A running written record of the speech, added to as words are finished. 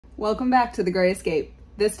Welcome back to the Gray Escape.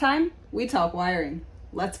 This time, we talk wiring.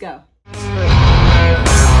 Let's go. I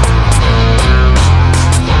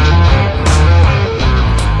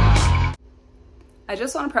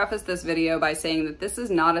just want to preface this video by saying that this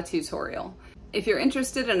is not a tutorial. If you're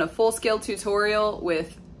interested in a full-scale tutorial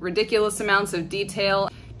with ridiculous amounts of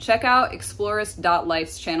detail, check out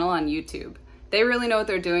Explorist.life's channel on YouTube. They really know what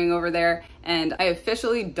they're doing over there, and I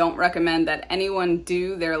officially don't recommend that anyone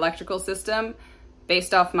do their electrical system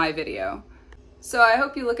based off my video. So I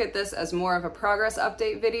hope you look at this as more of a progress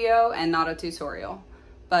update video and not a tutorial.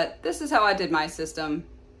 But this is how I did my system,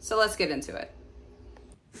 so let's get into it.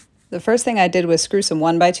 The first thing I did was screw some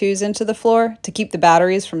 1x2s into the floor to keep the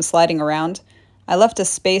batteries from sliding around. I left a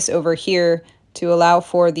space over here to allow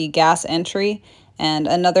for the gas entry and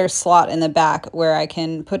another slot in the back where I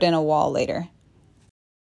can put in a wall later.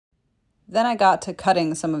 Then I got to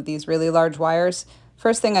cutting some of these really large wires.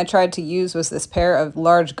 First thing I tried to use was this pair of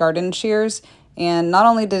large garden shears, and not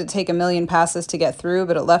only did it take a million passes to get through,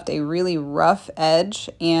 but it left a really rough edge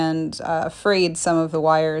and frayed some of the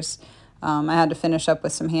wires. I had to finish up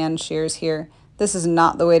with some hand shears here. This is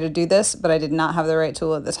not the way to do this, but I did not have the right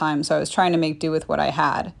tool at the time, so I was trying to make do with what I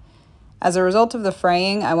had. As a result of the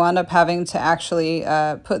fraying, I wound up having to actually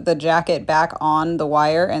put the jacket back on the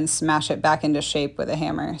wire and smash it back into shape with a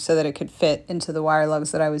hammer so that it could fit into the wire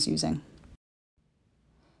lugs that I was using.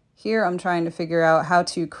 Here I'm trying to figure out how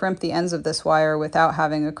to crimp the ends of this wire without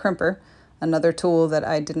having a crimper, another tool that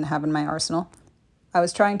I didn't have in my arsenal. I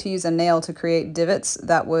was trying to use a nail to create divots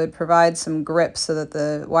that would provide some grip so that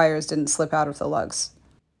the wires didn't slip out of the lugs.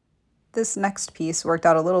 This next piece worked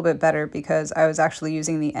out a little bit better because I was actually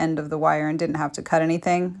using the end of the wire and didn't have to cut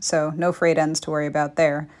anything, so no frayed ends to worry about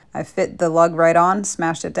there. I fit the lug right on,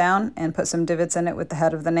 smashed it down, and put some divots in it with the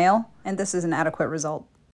head of the nail, and this is an adequate result.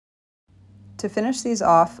 To finish these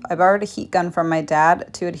off, I borrowed a heat gun from my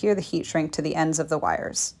dad to adhere the heat shrink to the ends of the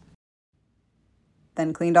wires.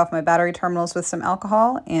 Then cleaned off my battery terminals with some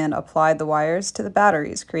alcohol and applied the wires to the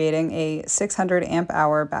batteries, creating a 600 amp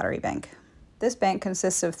hour battery bank. This bank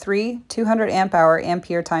consists of 3 200 amp hour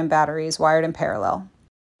ampere time batteries wired in parallel.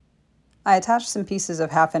 I attached some pieces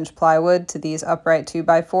of 1/2-inch plywood to these upright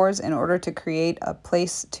 2x4s in order to create a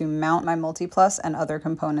place to mount my multiplus and other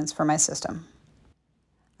components for my system.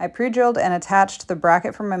 I pre-drilled and attached the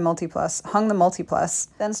bracket for my multiplus, hung the multiplus,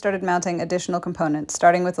 then started mounting additional components,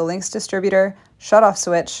 starting with the links distributor, shutoff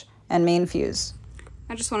switch, and main fuse.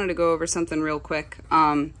 I just wanted to go over something real quick.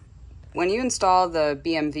 When you install the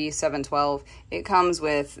BMV 712, it comes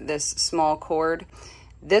with this small cord.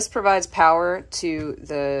 This provides power to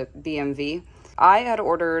the BMV. I had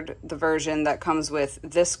ordered the version that comes with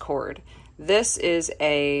this cord. This is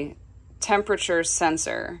a temperature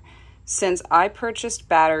sensor. Since I purchased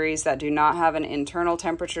batteries that do not have an internal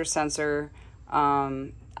temperature sensor,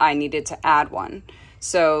 I needed to add one.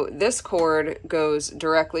 So this cord goes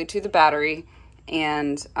directly to the battery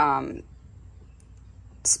and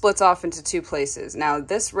splits off into 2 places. Now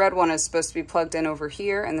this red one is supposed to be plugged in over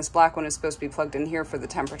here, and this black one is supposed to be plugged in here for the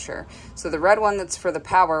temperature. So the red one that's for the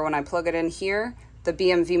power, when I plug it in here, the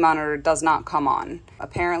BMV monitor does not come on.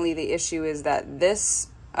 Apparently the issue is that this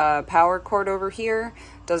power cord over here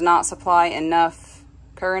does not supply enough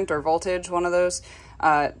current or voltage, one of those,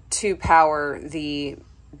 to power the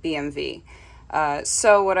BMV.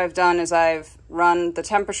 So what I've done is I've run the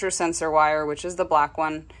temperature sensor wire, which is the black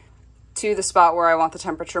one, to the spot where I want the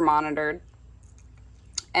temperature monitored.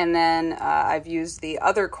 And then I've used the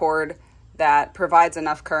other cord that provides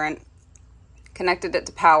enough current, connected it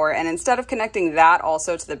to power, and instead of connecting that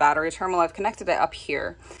also to the battery terminal, I've connected it up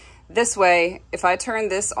here. This way, if I turn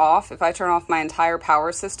this off, if I turn off my entire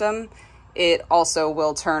power system, it also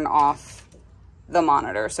will turn off the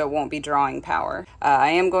monitor, so it won't be drawing power.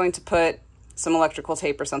 I am going to put some electrical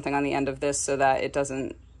tape or something on the end of this so that it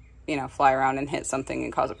doesn't, fly around and hit something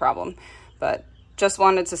and cause a problem. But just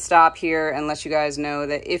wanted to stop here and let you guys know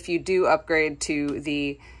that if you do upgrade to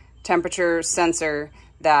the temperature sensor,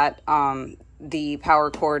 that the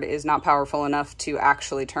power cord is not powerful enough to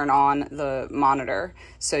actually turn on the monitor.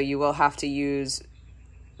 So you will have to use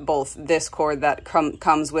both this cord that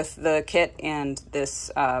comes with the kit and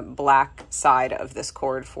this black side of this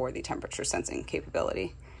cord for the temperature sensing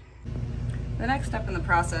capability. The next step in the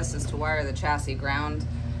process is to wire the chassis ground.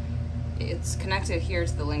 It's connected here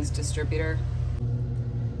to the links distributor.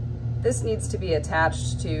 This needs to be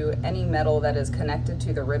attached to any metal that is connected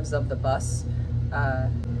to the ribs of the bus.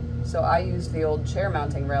 So I used the old chair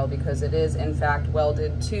mounting rail because it is in fact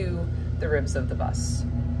welded to the ribs of the bus.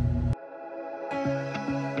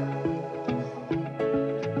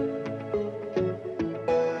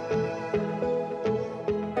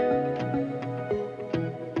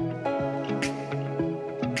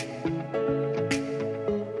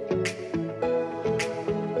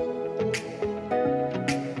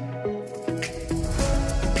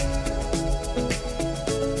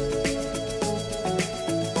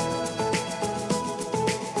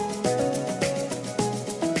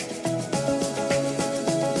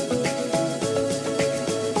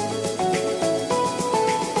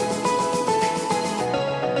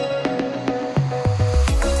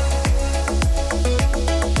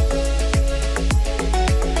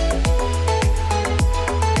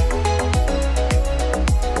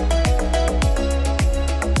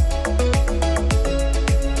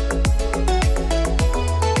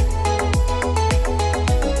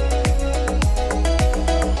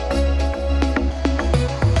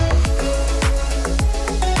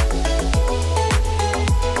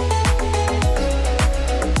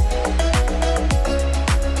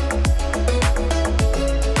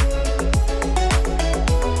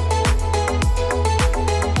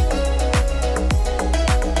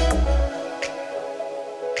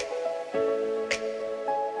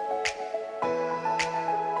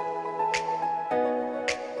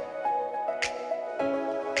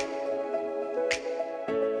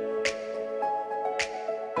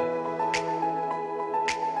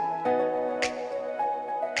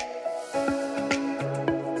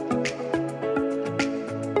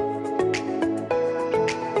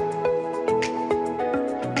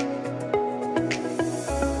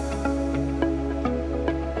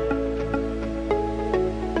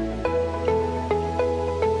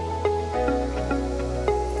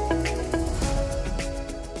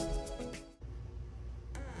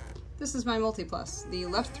 my multi-plus. The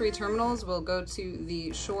left 3 terminals will go to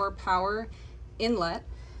the shore power inlet.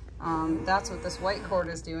 That's what this white cord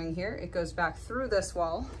is doing here. It goes back through this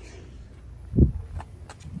wall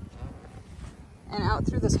and out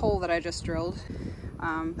through this hole that I just drilled.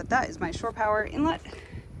 But that is my shore power inlet.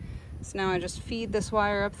 So now I just feed this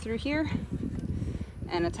wire up through here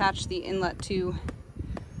and attach the inlet to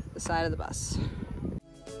the side of the bus.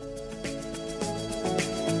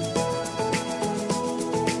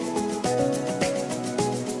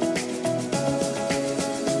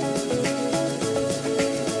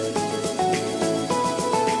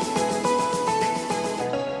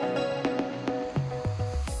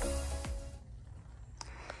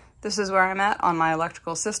 This is where I'm at on my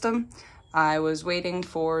electrical system. I was waiting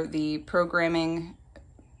for the programming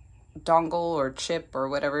dongle or chip or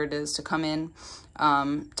whatever it is to come in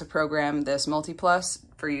to program this multi-plus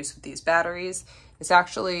for use with these batteries. It's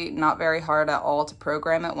actually not very hard at all to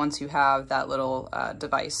program it once you have that little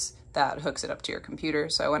device that hooks it up to your computer.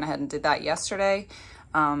 So I went ahead and did that yesterday.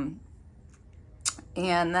 And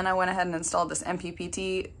then I went ahead and installed this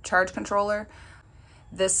MPPT charge controller.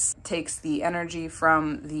 This takes the energy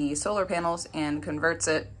from the solar panels and converts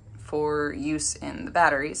it for use in the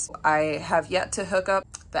batteries. I have yet to hook up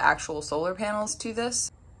the actual solar panels to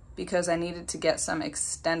this because I needed to get some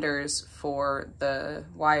extenders for the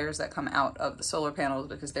wires that come out of the solar panels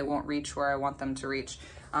because they won't reach where I want them to reach.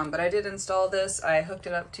 But I did install this. I hooked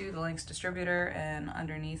it up to the Lynx distributor, and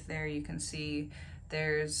underneath there you can see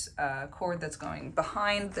there's a cord that's going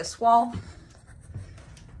behind this wall.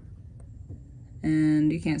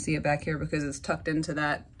 And you can't see it back here because it's tucked into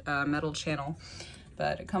that metal channel,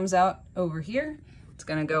 but it comes out over here. It's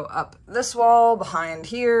gonna go up this wall, behind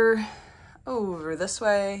here, over this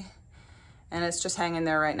way, and it's just hanging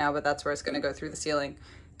there right now, but that's where it's gonna go through the ceiling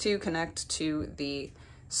to connect to the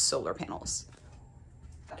solar panels.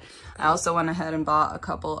 I also went ahead and bought a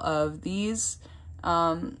couple of these.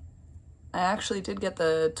 I actually did get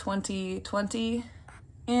the 2020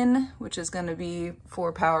 in, which is going to be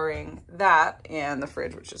for powering that, and the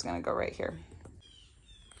fridge, which is going to go right here.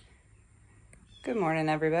 Good morning,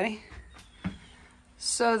 everybody.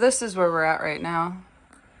 So this is where we're at right now.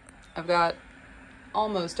 I've got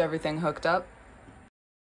almost everything hooked up.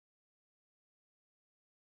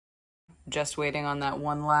 Just waiting on that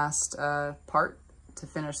one last part to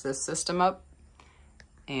finish this system up,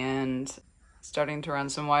 and starting to run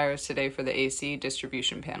some wires today for the AC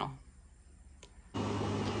distribution panel.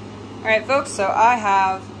 All right, folks, so I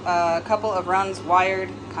have a couple of runs wired,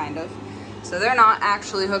 kind of. So they're not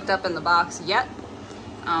actually hooked up in the box yet,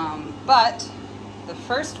 but the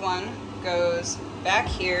first one goes back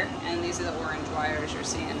here, and these are the orange wires you're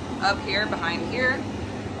seeing. Up here, behind here,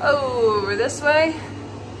 over this way,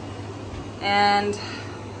 and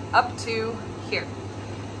up to here.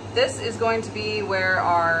 This is going to be where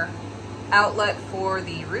our outlet for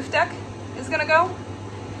the roof deck is gonna go,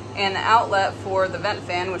 and the outlet for the vent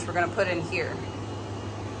fan, which we're gonna put in here.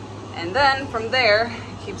 And then from there,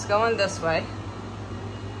 it keeps going this way.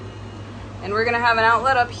 And we're gonna have an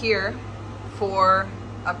outlet up here for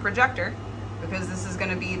a projector, because this is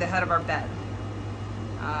gonna be the head of our bed.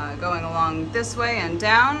 Going along this way and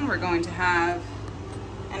down, we're going to have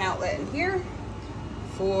an outlet in here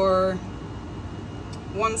for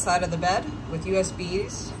one side of the bed with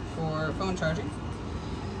USBs for phone charging.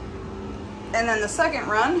 And then the second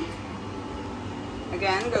run,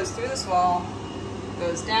 again, goes through this wall,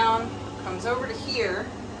 goes down, comes over to here,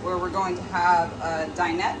 where we're going to have a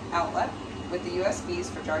dinette outlet with the USBs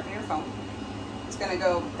for charging your phone. It's gonna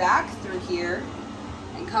go back through here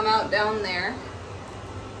and come out down there,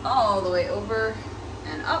 all the way over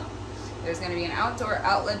and up. There's gonna be an outdoor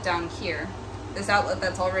outlet down here. This outlet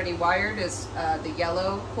that's already wired is the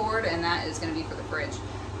yellow cord, and that is gonna be for the fridge.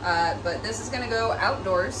 But this is gonna go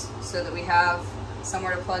outdoors so that we have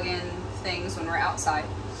somewhere to plug in things when we're outside.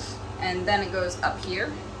 And then it goes up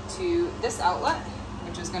here to this outlet,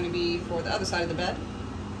 which is gonna be for the other side of the bed.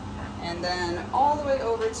 And then all the way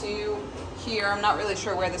over to here. I'm not really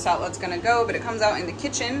sure where this outlet's gonna go, but it comes out in the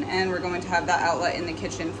kitchen, and we're going to have that outlet in the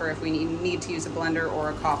kitchen for if we need to use a blender or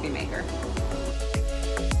a coffee maker.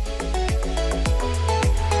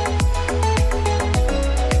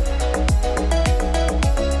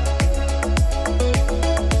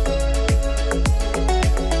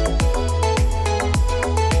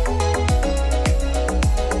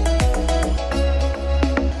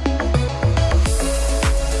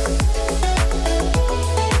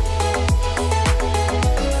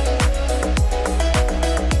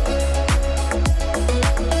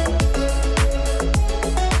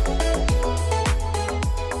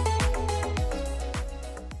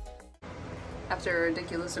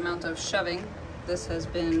 of shoving, this has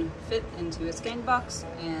been fit into a skank box,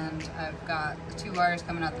 and I've got the 2 wires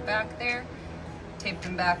coming out the back there, taped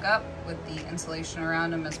them back up with the insulation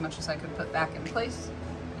around them as much as I could put back in place,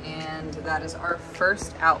 and that is our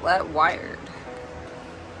first outlet wired.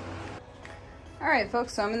 Alright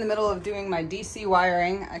folks, so I'm in the middle of doing my DC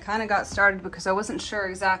wiring. I kind of got started because I wasn't sure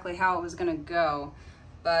exactly how it was going to go,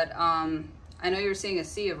 but I know you're seeing a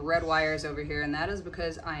sea of red wires over here, and that is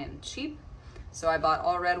because I am cheap. So I bought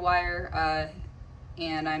all red wire,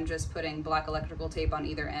 and I'm just putting black electrical tape on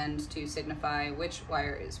either end to signify which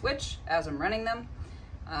wire is which as I'm running them.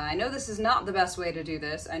 I know this is not the best way to do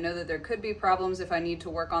this. I know that there could be problems if I need to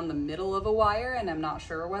work on the middle of a wire and I'm not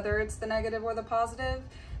sure whether it's the negative or the positive.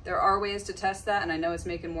 There are ways to test that, and I know it's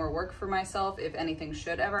making more work for myself if anything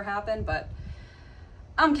should ever happen, but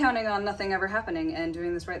I'm counting on nothing ever happening and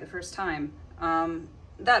doing this right the first time.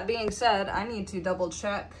 That being said, I need to double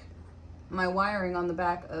check my wiring on the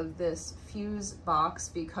back of this fuse box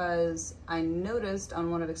because I noticed on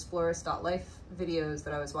one of Explorist.life videos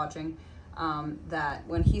that I was watching that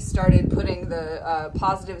when he started putting the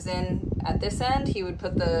positives in at this end, he would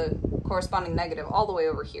put the corresponding negative all the way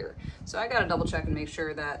over here. So I gotta double check and make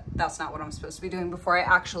sure that that's not what I'm supposed to be doing before I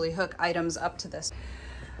actually hook items up to this.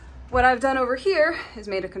 What I've done over here is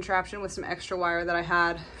made a contraption with some extra wire that I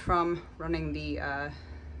had from running the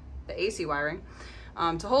AC wiring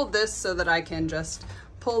to hold this so that I can just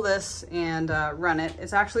pull this and run it.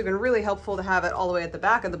 It's actually been really helpful to have it all the way at the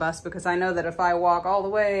back of the bus because I know that if I walk all the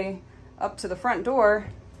way up to the front door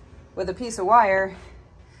with a piece of wire,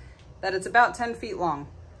 that it's about 10 feet long.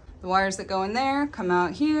 The wires that go in there come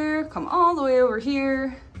out here, come all the way over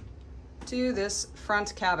here to this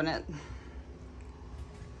front cabinet,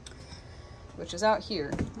 which is out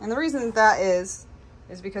here. And the reason that is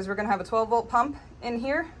because we're gonna have a 12-volt pump in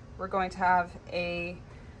here. We're going to have a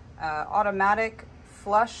automatic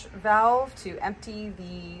flush valve to empty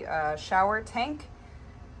the shower tank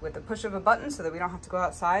with the push of a button so that we don't have to go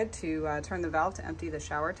outside to turn the valve to empty the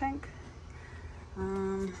shower tank.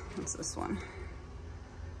 What's this one?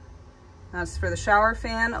 That's for the shower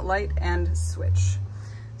fan, light, and switch.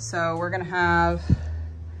 So we're gonna have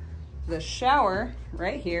the shower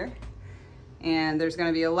right here, and there's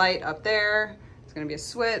gonna be a light up there, there's gonna be a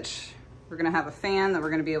switch, we're gonna have a fan that we're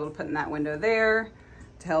gonna be able to put in that window there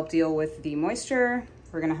to help deal with the moisture.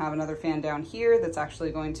 We're gonna have another fan down here that's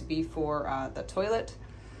actually going to be for the toilet.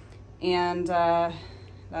 And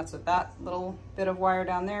that's what that little bit of wire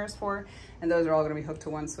down there is for. And those are all gonna be hooked to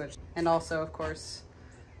one switch. And also, of course,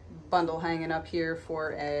 bundle hanging up here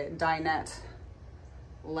for a dinette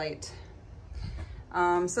light.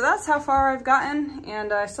 So that's how far I've gotten,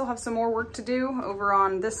 and I still have some more work to do over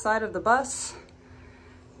on this side of the bus,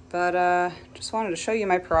 but just wanted to show you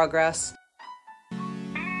my progress.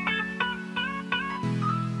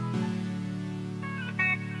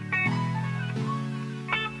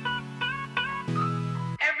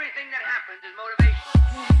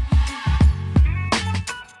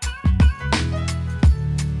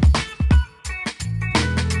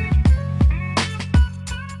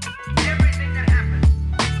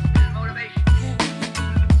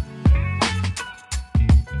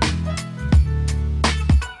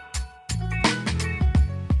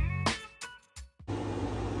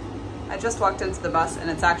 Just walked into the bus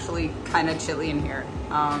and it's actually kind of chilly in here.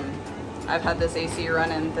 I've had this AC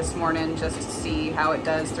running this morning just to see how it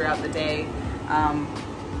does throughout the day,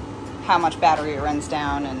 how much battery it runs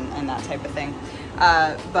down and that type of thing.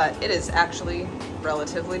 But it is actually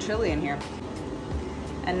relatively chilly in here.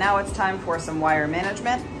 And now it's time for some wire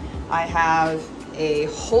management. I have a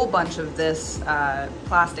whole bunch of this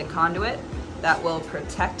plastic conduit that will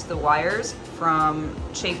protect the wires from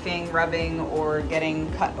chafing, rubbing, or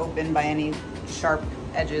getting cut open by any sharp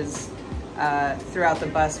edges throughout the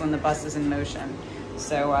bus when the bus is in motion.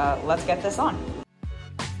 So let's get this on.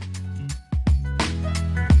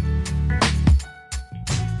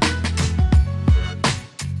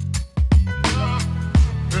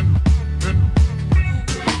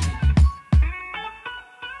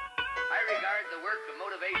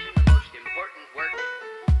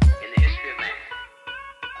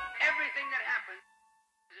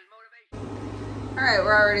 Alright,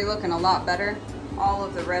 we're already looking a lot better. All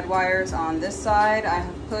of the red wires on this side I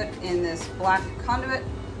have put in this black conduit,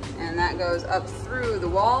 and that goes up through the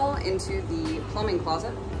wall into the plumbing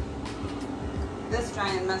closet. This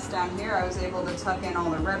giant mess down here, I was able to tuck in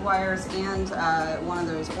all the red wires and one of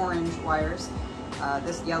those orange wires.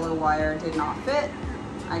 This yellow wire did not fit.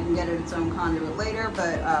 I can get it its own conduit later,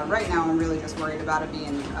 but right now I'm really just worried about it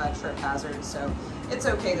being a trip hazard, so it's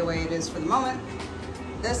okay the way it is for the moment.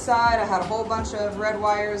 This side, I had a whole bunch of red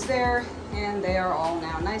wires there, And they are all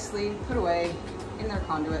now nicely put away in their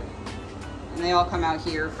conduit. And they all come out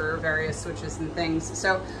here for various switches and things.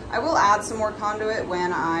 So I will add some more conduit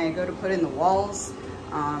when I go to put in the walls,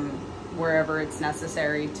 wherever it's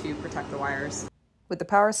necessary to protect the wires. With the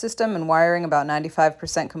power system and wiring about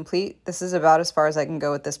 95% complete, this is about as far as I can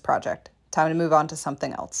go with this project. Time to move on to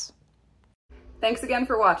something else. Thanks again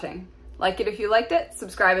for watching. Like it if you liked it,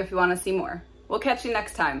 subscribe if you want to see more. We'll catch you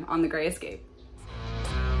next time on The Gray Escape.